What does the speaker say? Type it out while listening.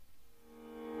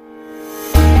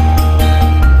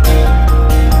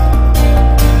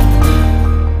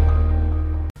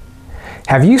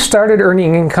Have you started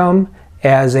earning income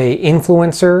as an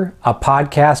influencer, a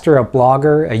podcaster, a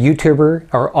blogger, a YouTuber,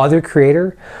 or other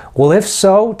creator? Well, if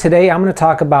so, today I'm going to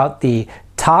talk about the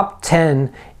top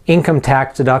 10 income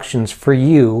tax deductions for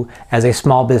you as a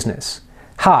small business.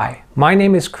 Hi, my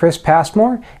name is Chris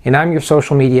Passmore, and I'm your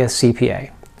social media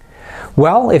CPA.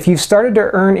 Well, if you've started to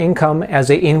earn income as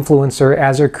an influencer,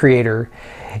 as a creator,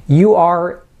 you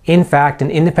are in fact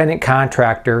an independent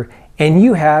contractor and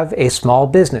you have a small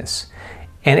business.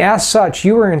 And as such,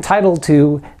 you are entitled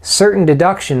to certain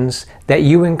deductions that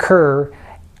you incur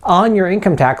on your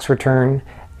income tax return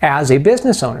as a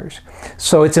business owner.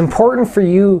 So it's important for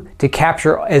you to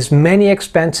capture as many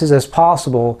expenses as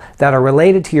possible that are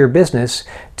related to your business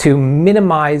to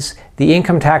minimize the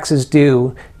income taxes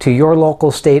due to your local,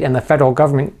 state, and the federal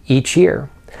government each year.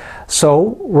 So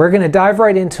we're going to dive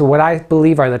right into what I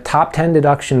believe are the top 10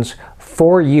 deductions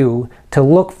for you to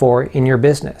look for in your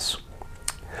business.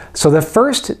 So the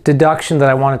first deduction that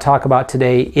I want to talk about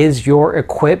today is your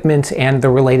equipment and the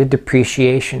related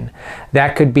depreciation.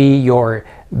 That could be your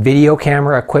video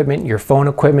camera equipment, your phone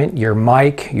equipment, your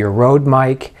mic, your Rode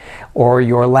mic, or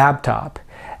your laptop.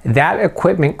 That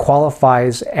equipment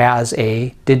qualifies as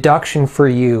a deduction for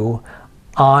you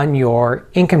on your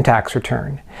income tax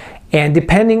return. And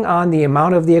depending on the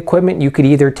amount of the equipment, you could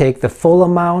either take the full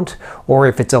amount, or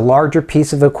if it's a larger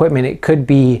piece of equipment, it could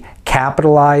be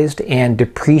capitalized and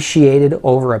depreciated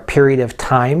over a period of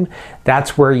time.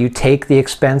 That's where you take the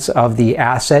expense of the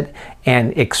asset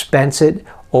and expense it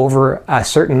over a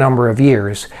certain number of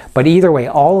years. But either way,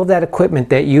 all of that equipment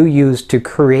that you use to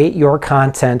create your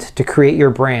content, to create your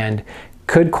brand,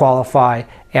 could qualify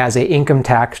as an income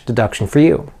tax deduction for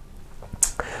you.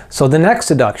 So the next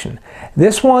deduction,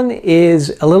 this one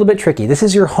is a little bit tricky. This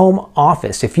is your home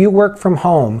office. If you work from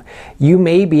home, you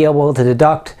may be able to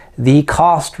deduct the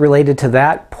cost related to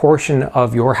that portion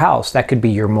of your house. That could be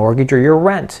your mortgage or your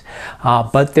rent.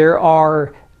 But there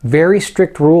are very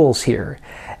strict rules here.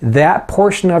 That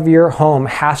portion of your home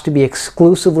has to be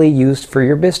exclusively used for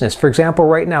your business. For example,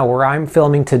 right now where I'm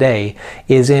filming today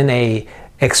is in an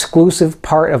exclusive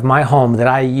part of my home that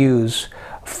I use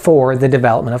for the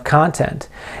development of content.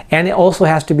 And it also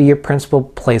has to be your principal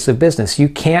place of business. You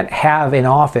can't have an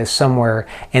office somewhere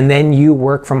and then you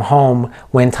work from home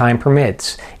when time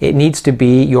permits. It needs to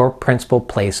be your principal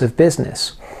place of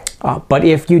business. But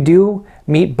if you do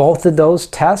meet both of those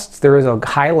tests, there is a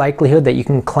high likelihood that you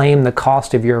can claim the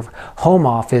cost of your home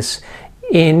office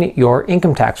in your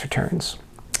income tax returns.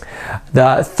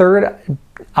 The third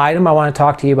item I want to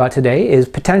talk to you about today is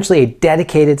potentially a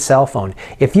dedicated cell phone.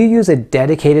 If you use a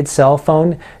dedicated cell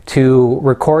phone to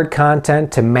record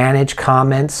content, to manage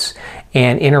comments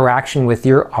and interaction with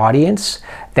your audience,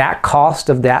 that cost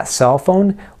of that cell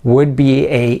phone would be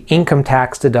an income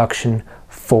tax deduction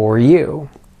for you.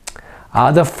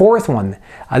 The fourth one,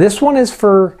 this one is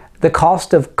for the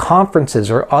cost of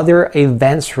conferences or other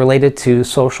events related to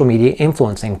social media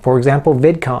influencing. For example,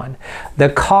 VidCon. The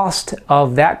cost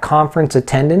of that conference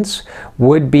attendance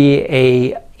would be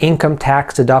an income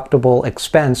tax deductible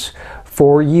expense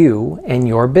for you and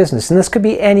your business. And this could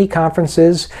be any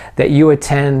conferences that you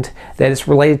attend that is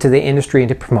related to the industry and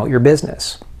to promote your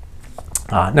business.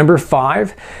 Number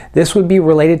 5, this would be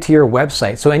related to your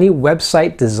website. So any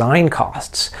website design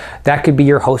costs. That could be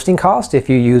your hosting cost if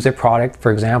you use a product,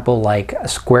 for example, like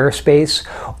Squarespace,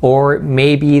 or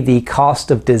maybe the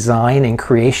cost of design and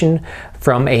creation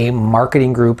from a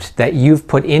marketing group that you've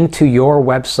put into your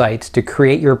website to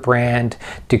create your brand,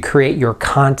 to create your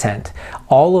content.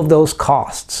 All of those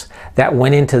costs that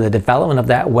went into the development of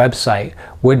that website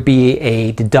would be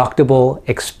a deductible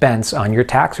expense on your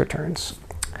tax returns.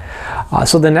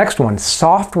 So the next one,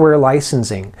 software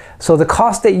licensing. So the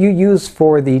cost that you use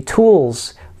for the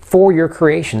tools for your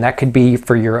creation, that could be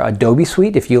for your Adobe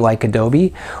suite if you like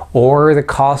Adobe, or the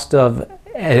cost of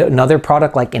another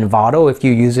product like Envato if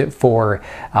you use it for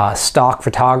stock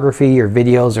photography or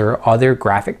videos or other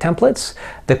graphic templates.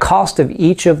 The cost of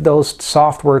each of those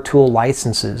software tool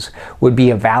licenses would be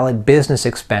a valid business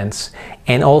expense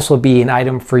and also be an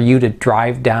item for you to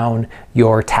drive down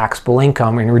your taxable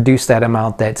income and reduce that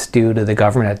amount that's due to the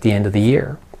government at the end of the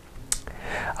year.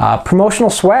 Promotional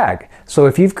swag. So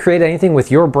if you've created anything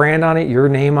with your brand on it, your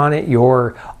name on it,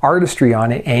 your artistry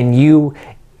on it, and you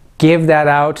give that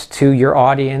out to your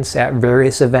audience at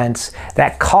various events,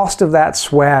 that cost of that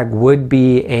swag would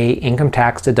be an income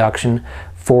tax deduction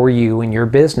for you and your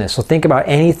business. So think about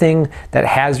anything that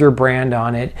has your brand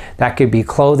on it. That could be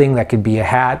clothing, that could be a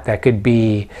hat, that could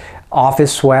be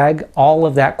office swag. All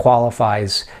of that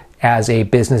qualifies as a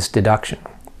business deduction.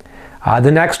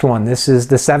 The next one, this is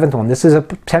the seventh one. This is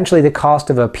potentially the cost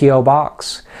of a P.O.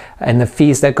 box and the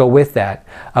fees that go with that.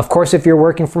 Of course, if you're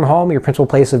working from home, your principal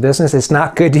place of business, it's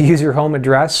not good to use your home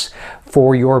address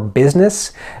for your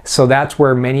business. So that's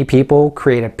where many people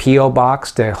create a P.O.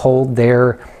 box to hold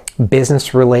their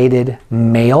business-related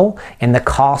mail, and the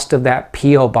cost of that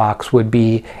P.O. box would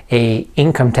be a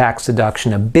income tax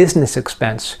deduction, a business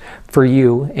expense for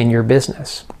you and your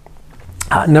business.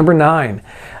 Number 9,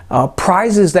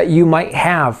 prizes that you might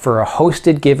have for a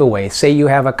hosted giveaway. Say you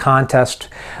have a contest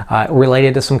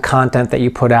related to some content that you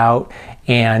put out,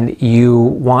 and you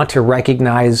want to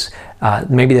recognize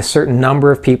maybe a certain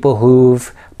number of people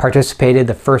who've participated,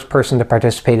 the first person to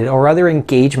participate, or other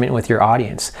engagement with your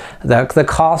audience. The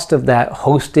cost of that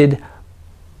hosted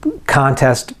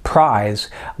contest prize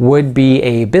would be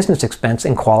a business expense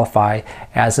and qualify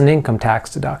as an income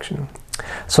tax deduction.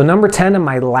 So number 10 in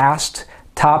my last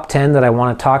top 10 that I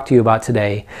want to talk to you about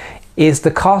today is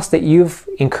the cost that you've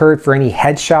incurred for any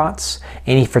headshots,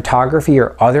 any photography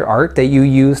or other art that you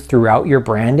use throughout your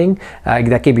branding.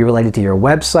 That could be related to your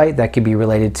website, that could be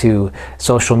related to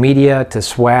social media, to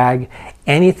swag.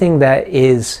 Anything that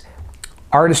is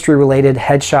artistry related,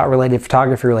 headshot related,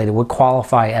 photography related would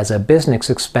qualify as a business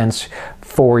expense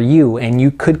for you, and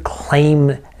you could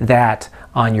claim that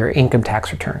on your income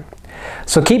tax return.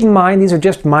 So keep in mind, these are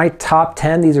just my top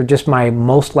 10. These are just my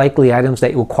most likely items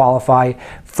that will qualify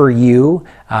for you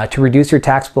to reduce your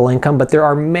taxable income, but there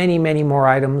are many, many more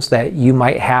items that you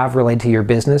might have related to your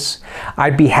business.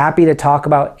 I'd be happy to talk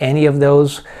about any of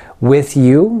those with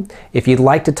you. If you'd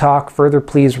like to talk further,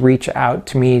 please reach out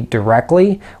to me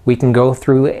directly. We can go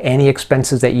through any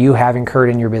expenses that you have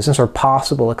incurred in your business or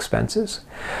possible expenses.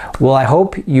 Well, I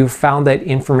hope you found that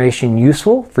information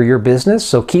useful for your business,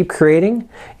 so keep creating,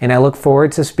 and I look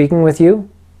forward to speaking with you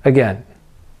again.